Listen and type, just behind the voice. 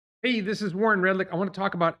Hey, this is Warren Redlick. I want to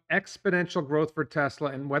talk about exponential growth for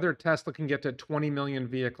Tesla and whether Tesla can get to 20 million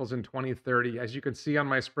vehicles in 2030. As you can see on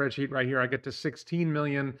my spreadsheet right here, I get to 16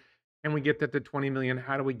 million and we get that to 20 million.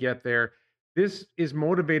 How do we get there? This is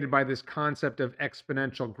motivated by this concept of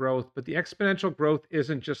exponential growth, but the exponential growth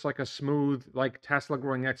isn't just like a smooth, like Tesla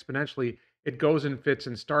growing exponentially. It goes in fits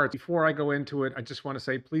and starts. Before I go into it, I just want to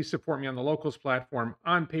say please support me on the Locals platform,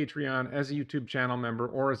 on Patreon, as a YouTube channel member,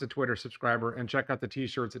 or as a Twitter subscriber, and check out the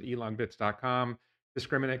t-shirts at elonbits.com.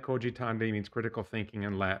 Discriminate cogitandi means critical thinking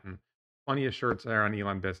in Latin. Plenty of shirts there on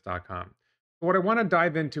elonbits.com. So what I want to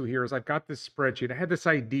dive into here is I've got this spreadsheet. I had this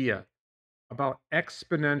idea about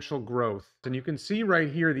exponential growth. And you can see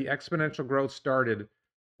right here the exponential growth started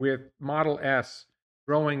with Model S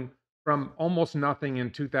growing from almost nothing in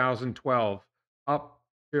 2012 up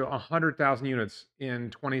to 100,000 units in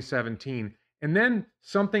 2017. And then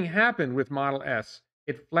something happened with Model S.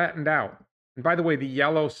 It flattened out. And by the way, the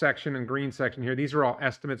yellow section and green section here, these are all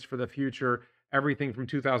estimates for the future. Everything from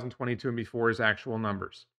 2022 and before is actual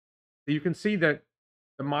numbers. So you can see that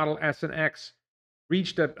the Model S and X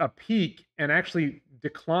reached a peak and actually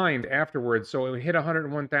declined afterwards. So it hit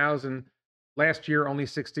 101,000 last year, only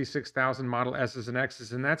 66,000 Model S's and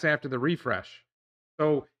X's, and that's after the refresh.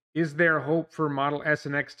 So is there hope for Model S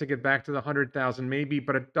and X to get back to the 100,000? Maybe,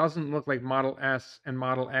 but it doesn't look like Model S and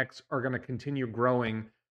Model X are going to continue growing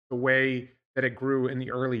the way that it grew in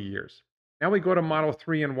the early years. Now we go to Model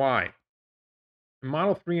 3 and Y.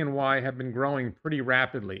 Model 3 and Y have been growing pretty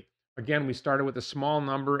rapidly. Again, we started with a small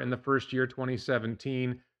number in the first year,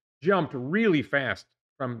 2017, jumped really fast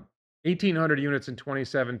from 1,800 units in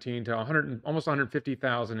 2017 to 100, almost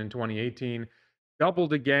 150,000 in 2018,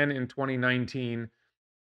 doubled again in 2019,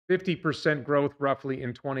 50% growth roughly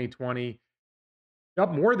in 2020,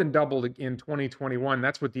 more than doubled in 2021.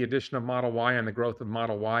 That's with the addition of Model Y and the growth of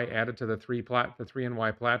Model Y added to the 3 and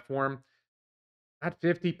Y platform. At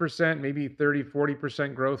 50%, maybe 30,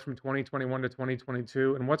 40% growth from 2021 to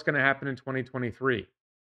 2022. And what's going to happen in 2023?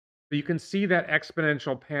 So you can see that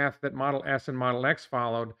exponential path that Model S and Model X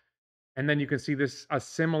followed. And then you can see this a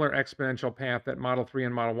similar exponential path that Model 3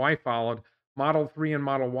 and Model Y followed. Model 3 and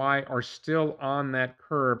Model Y are still on that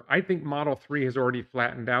curve. I think Model 3 has already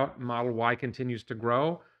flattened out. Model Y continues to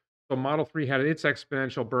grow. So Model 3 had its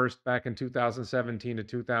exponential burst back in 2017 to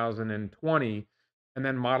 2020. And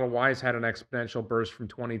then Model Y's had an exponential burst from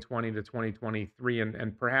 2020 to 2023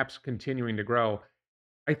 and perhaps continuing to grow.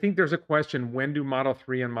 I think there's a question, when do Model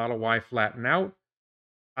 3 and Model Y flatten out?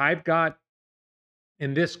 I've got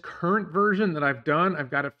in this current version that I've done, I've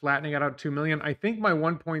got it flattening out at 2 million. I think my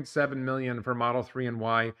 1.7 million for Model 3 and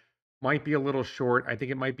Y might be a little short. I think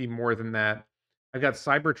it might be more than that. I've got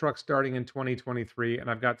Cybertruck starting in 2023, and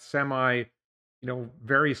I've got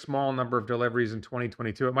very small number of deliveries in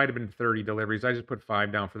 2022. It might have been 30 deliveries. I just put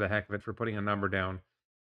 5 down for the heck of it for putting a number down.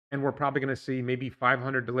 And we're probably going to see maybe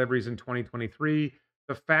 500 deliveries in 2023.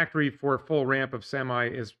 The factory for full ramp of Semi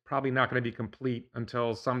is probably not going to be complete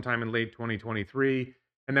until sometime in late 2023,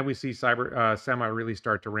 and then we see Semi really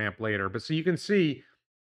start to ramp later. But so you can see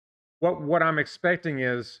what I'm expecting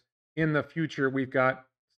is in the future we've got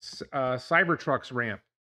Cybertruck's ramp.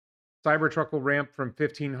 Cybertruck will ramp from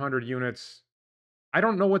 1,500 units. I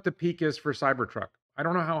don't know what the peak is for Cybertruck. I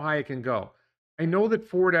don't know how high it can go. I know that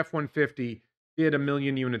Ford F-150 did a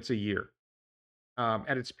million units a year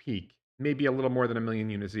at its peak, maybe a little more than a million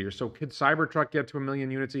units a year. So could Cybertruck get to a million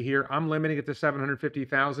units a year? I'm limiting it to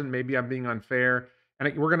 750,000. Maybe I'm being unfair,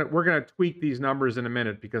 and we're gonna tweak these numbers in a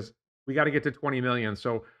minute because we got to get to 20 million.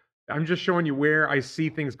 So I'm just showing you where I see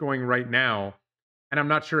things going right now, and I'm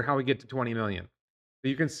not sure how we get to 20 million. So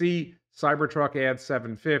you can see Cybertruck adds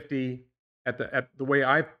 750. At the way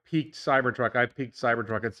I peaked Cybertruck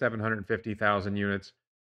at 750,000 units.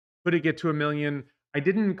 Could it get to a million? I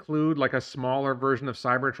didn't include like a smaller version of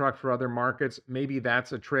Cybertruck for other markets. Maybe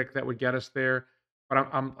that's a trick that would get us there, but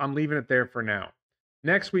I'm leaving it there for now.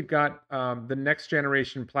 Next, we've got the next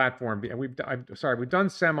generation platform. And we've done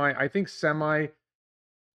Semi. I think Semi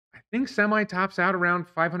tops out around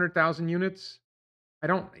 500,000 units. I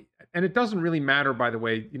don't, and it doesn't really matter, by the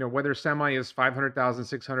way, whether Semi is 500,000,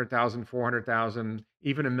 600,000, 400,000,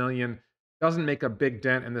 even a million, doesn't make a big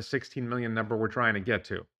dent in the 16 million number we're trying to get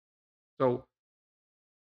to. So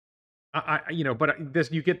but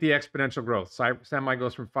this you get the exponential growth. Semi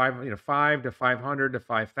goes from 5 to 500 to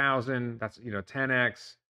 5,000. That's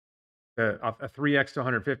 10x, a 3x to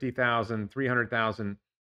 150,000, 300,000.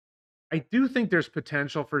 I do think there's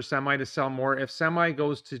potential for Semi to sell more if Semi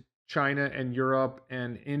goes to China and Europe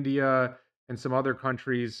and India and some other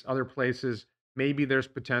countries, other places. Maybe there's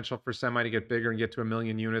potential for Semi to get bigger and get to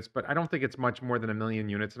 1,000,000 units, but I don't think it's much more than 1,000,000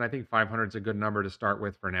 units, and I think 500 is a good number to start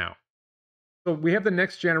with for now. So we have the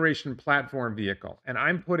next generation platform vehicle, and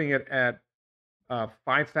I'm putting it at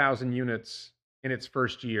 5,000 units in its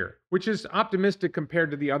first year, which is optimistic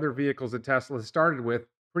compared to the other vehicles that Tesla has started with.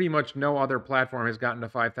 Pretty much no other platform has gotten to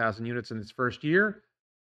 5,000 units in its first year,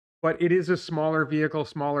 but it is a smaller vehicle,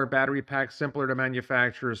 smaller battery pack, simpler to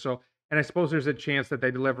manufacture. So, and I suppose there's a chance that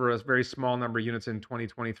they deliver a very small number of units in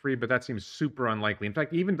 2023, but that seems super unlikely. In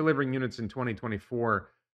fact, even delivering units in 2024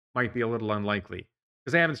 might be a little unlikely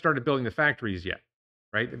because they haven't started building the factories yet,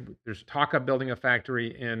 right? There's talk of building a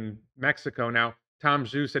factory in Mexico. Now, Tom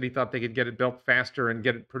Zhu said he thought they could get it built faster and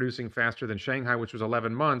get it producing faster than Shanghai, which was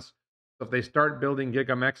 11 months. So if they start building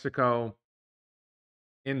Giga Mexico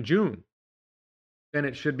in June, then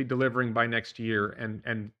it should be delivering by next year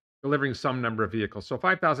and delivering some number of vehicles. So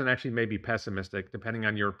 5,000 actually may be pessimistic depending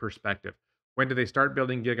on your perspective. When do they start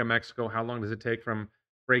building Giga Mexico? How long does it take from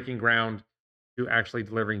breaking ground to actually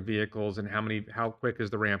delivering vehicles, and how quick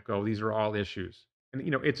is the ramp go? These are all issues. And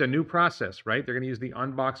it's a new process, right? They're going to use the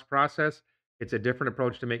unbox process. It's a different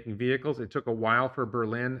approach to making vehicles. It took a while for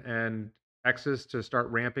Berlin and Texas to start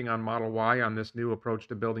ramping on Model Y on this new approach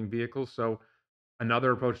to building vehicles. So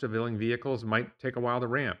another approach to building vehicles might take a while to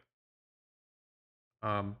ramp.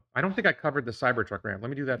 I don't think I covered the Cybertruck ramp. Let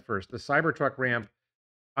me do that first. The Cybertruck ramp,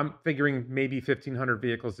 I'm figuring maybe 1,500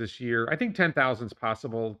 vehicles this year. I think 10,000 is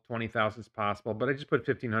possible, 20,000 is possible, but I just put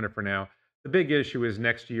 1,500 for now. The big issue is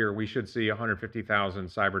next year we should see 150,000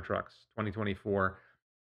 Cybertrucks, 2024,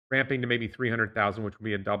 ramping to maybe 300,000, which would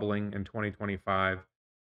be a doubling in 2025.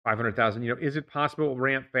 500,000. Is it possible it will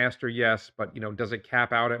ramp faster? Yes, but does it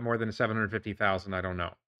cap out at more than 750,000? I don't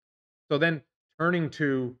know. So then turning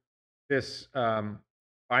to this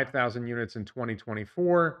 5,000 units in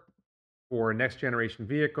 2024 for next generation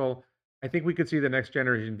vehicle, I think we could see the next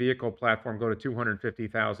generation vehicle platform go to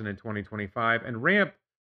 250,000 in 2025 and ramp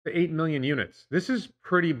to 8 million units. This is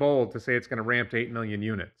pretty bold to say it's going to ramp to 8 million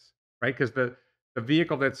units, right? Because the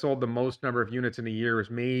vehicle that sold the most number of units in a year is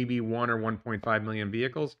maybe 1 or 1.5 million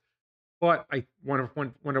vehicles. But I one to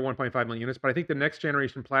 1.5 million units. But I think the next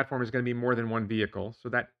generation platform is going to be more than one vehicle. So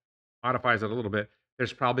that modifies it a little bit.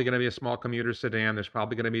 There's probably going to be a small commuter sedan. There's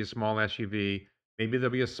probably going to be a small SUV. Maybe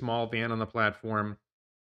there'll be a small van on the platform.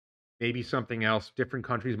 Maybe something else. Different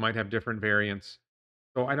countries might have different variants.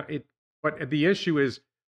 So I don't it. But the issue is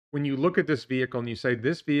when you look at this vehicle and you say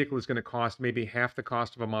this vehicle is going to cost maybe half the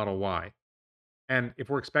cost of a Model Y. And if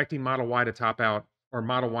we're expecting Model Y to top out, or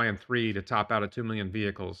Model Y and 3 to top out at 2 million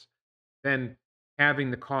vehicles, then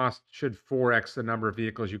having the cost should 4x the number of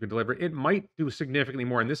vehicles you could deliver. It might do significantly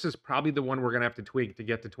more, and this is probably the one we're gonna have to tweak to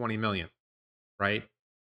get to 20 million, right?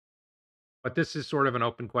 But this is sort of an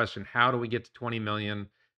open question. How do we get to 20 million?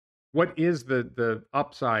 What is the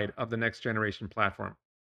upside of the next generation platform?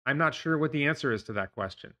 I'm not sure what the answer is to that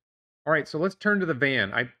question. All right, so let's turn to the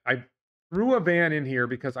van. I threw a van in here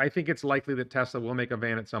because I think it's likely that Tesla will make a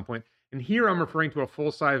van at some point. And here I'm referring to a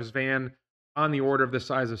full-size van on the order of the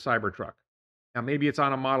size of Cybertruck. Now, maybe it's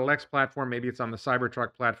on a Model X platform, maybe it's on the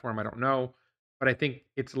Cybertruck platform, I don't know. But I think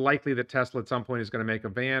it's likely that Tesla at some point is going to make a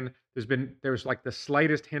van. There's like the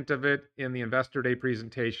slightest hint of it in the Investor Day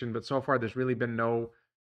presentation, but so far there's really been no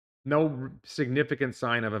significant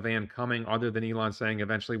sign of a van coming other than Elon saying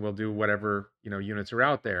eventually we'll do whatever, units are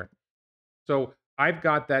out there. So I've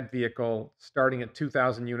got that vehicle starting at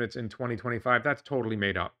 2,000 units in 2025. That's totally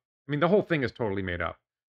made up. I mean, the whole thing is totally made up.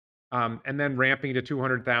 And then ramping to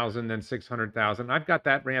 200,000, then 600,000. I've got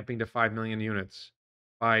that ramping to 5 million units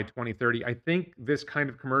by 2030. I think this kind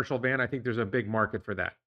of commercial van, I think there's a big market for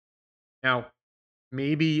that. Now,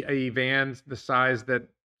 maybe a van the size that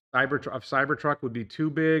Cybertruck would be too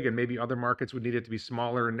big, and maybe other markets would need it to be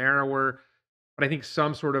smaller and narrower. But I think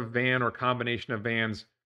some sort of van or combination of vans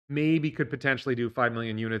maybe could potentially do 5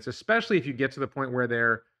 million units, especially if you get to the point where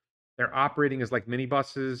they're operating as like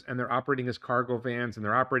minibuses, and they're operating as cargo vans, and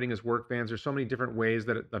they're operating as work vans. There's so many different ways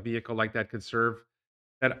that a vehicle like that could serve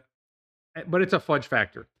that. But it's a fudge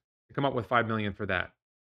factor to come up with 5 million for that.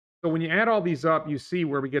 So when you add all these up, you see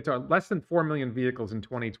where we get to less than 4 million vehicles in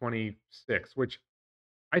 2026, which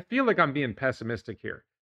I feel like I'm being pessimistic here.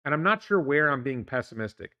 And I'm not sure where I'm being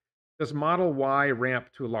pessimistic. Does Model Y ramp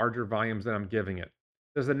to larger volumes than I'm giving it?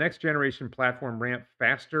 Does the next generation platform ramp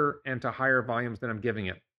faster and to higher volumes than I'm giving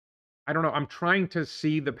it? I don't know. I'm trying to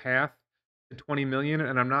see the path to 20 million,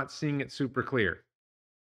 and I'm not seeing it super clear.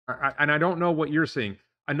 And I don't know what you're seeing.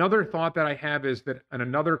 Another thought that I have is that and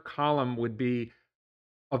another column would be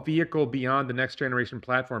a vehicle beyond the next generation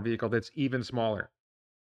platform vehicle that's even smaller.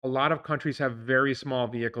 A lot of countries have very small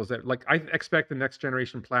vehicles that like, I expect the next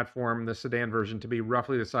generation platform, the sedan version, to be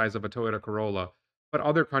roughly the size of a Toyota Corolla, but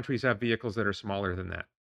other countries have vehicles that are smaller than that.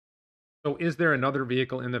 So is there another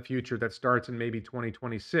vehicle in the future that starts in maybe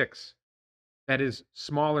 2026 that is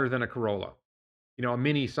smaller than a Corolla? You know, a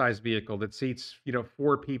mini-sized vehicle that seats,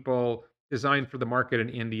 4 people, designed for the market in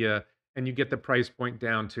India, and you get the price point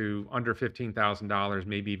down to under $15,000,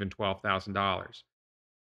 maybe even $12,000.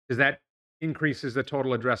 'Cause that increases the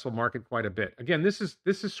total addressable market quite a bit. Again, this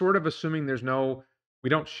is sort of assuming we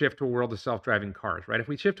don't shift to a world of self-driving cars, right? If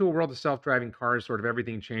we shift to a world of self-driving cars, sort of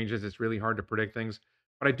everything changes. It's really hard to predict things.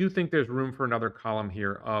 But I do think there's room for another column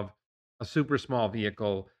here of a super small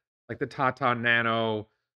vehicle like the Tata Nano,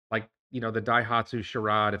 like, the Daihatsu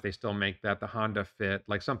Charade, if they still make that, the Honda Fit,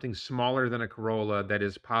 like something smaller than a Corolla that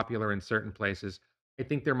is popular in certain places. I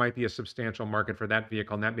think there might be a substantial market for that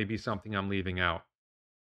vehicle, and that may be something I'm leaving out.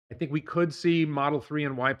 I think we could see Model 3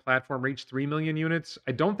 and Y platform reach 3 million units.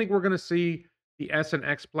 I don't think we're gonna see the S and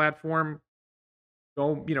X platform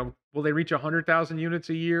go, will they reach 100,000 units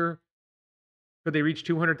a year? Could they reach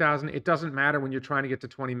 200,000? It doesn't matter when you're trying to get to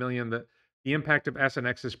 20 million. The impact of S and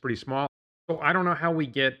X is pretty small. So I don't know how we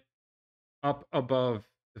get up above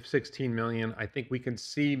the 16 million. I think we can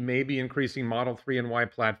see maybe increasing Model 3 and Y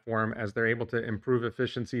platform as they're able to improve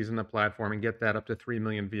efficiencies in the platform and get that up to 3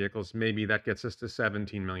 million vehicles. Maybe that gets us to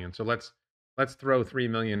 17 million. So let's throw 3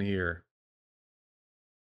 million here.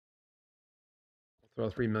 Throw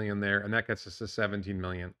 3 million there, and that gets us to 17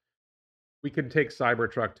 million. We could take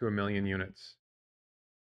Cybertruck to a million units,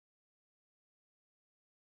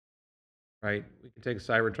 right? We could take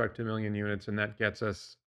Cybertruck to a million units, and that gets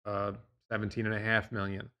us 17.5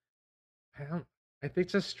 million. I don't. I think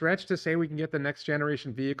it's a stretch to say we can get the next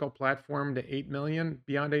generation vehicle platform to 8 million,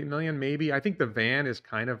 beyond 8 million, maybe. I think the van is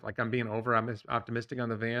kind of like I'm being optimistic on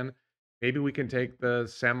the van. Maybe we can take the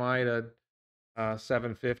semi to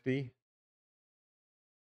 750.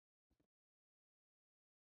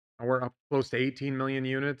 And we're up close to 18 million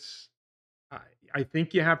units. I, I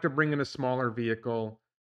think you have to bring in a smaller vehicle.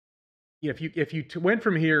 If you went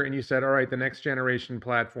from here and you said, all right, the next generation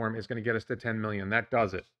platform is going to get us to 10 million, that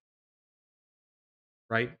does it,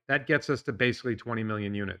 right? That gets us to basically 20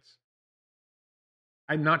 million units.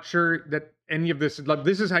 I'm not sure that any of this like,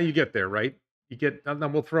 this is how you get there, right? You get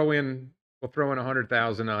then we'll throw in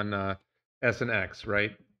 100,000 on S and X,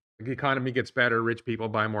 right? The economy gets better, rich people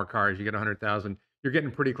buy more cars, you get 100,000. You're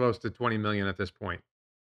getting pretty close to 20 million at this point.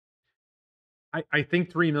 I think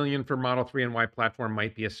 3 million for Model 3 and Y platform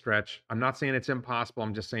might be a stretch. I'm not saying it's impossible.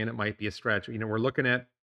 I'm just saying it might be a stretch. We're looking at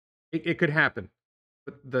it could happen.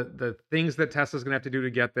 But the things that Tesla's gonna have to do to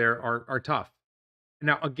get there are tough.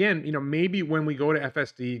 Now, again, maybe when we go to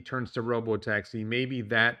FSD turns to robotaxi, maybe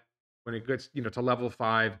that when it gets, to level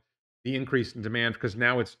 5, the increase in demand because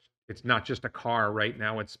now it's not just a car, right?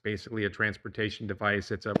 Now it's basically a transportation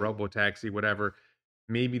device, it's a robotaxi, whatever.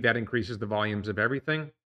 Maybe that increases the volumes of everything.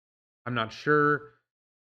 I'm not sure.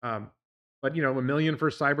 Um, but a million for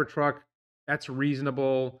Cybertruck, that's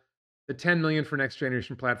reasonable. The 10 million for next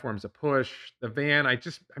generation platforms a push. The van, I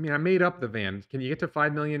made up the van. Can you get to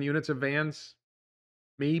 5 million units of vans?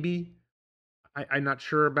 Maybe. I'm not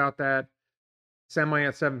sure about that. Semi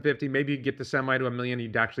at 750, maybe you'd get the semi to a million,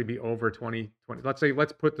 you'd actually be over 2020.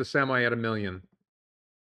 Let's put the semi at a million,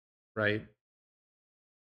 right?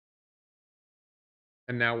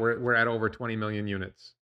 And now we're at over 20 million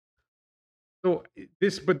units. So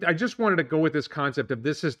but I just wanted to go with this concept of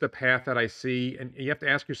this is the path that I see, and you have to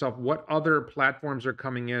ask yourself what other platforms are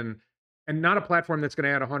coming in, and not a platform that's going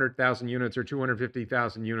to add 100,000 units or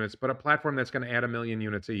 250,000 units, but a platform that's going to add a million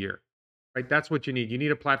units a year, right? That's what you need. You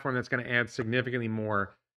need a platform that's going to add significantly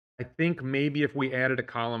more. I think maybe if we added a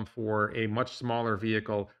column for a much smaller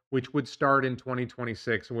vehicle, which would start in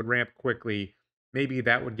 2026 and would ramp quickly, maybe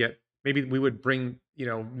we would bring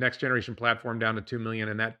next generation platform down to 2 million,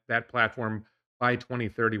 and that platform by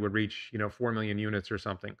 2030 would reach 4 million units or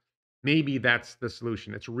something. Maybe that's the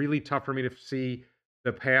solution. It's really tough for me to see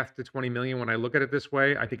the path to 20 million when I look at it this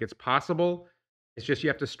way. I think it's possible. It's just you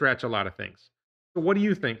have to stretch a lot of things. So what do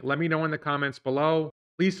you think? Let me know in the comments below.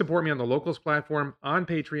 Please support me on the Locals platform, on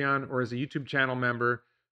Patreon, or as a YouTube channel member.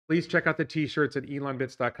 Please check out the t-shirts at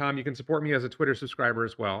elonbits.com. You can support me as a Twitter subscriber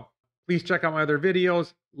as well. Please check out my other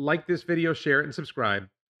videos, like this video, share it, and subscribe.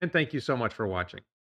 And thank you so much for watching.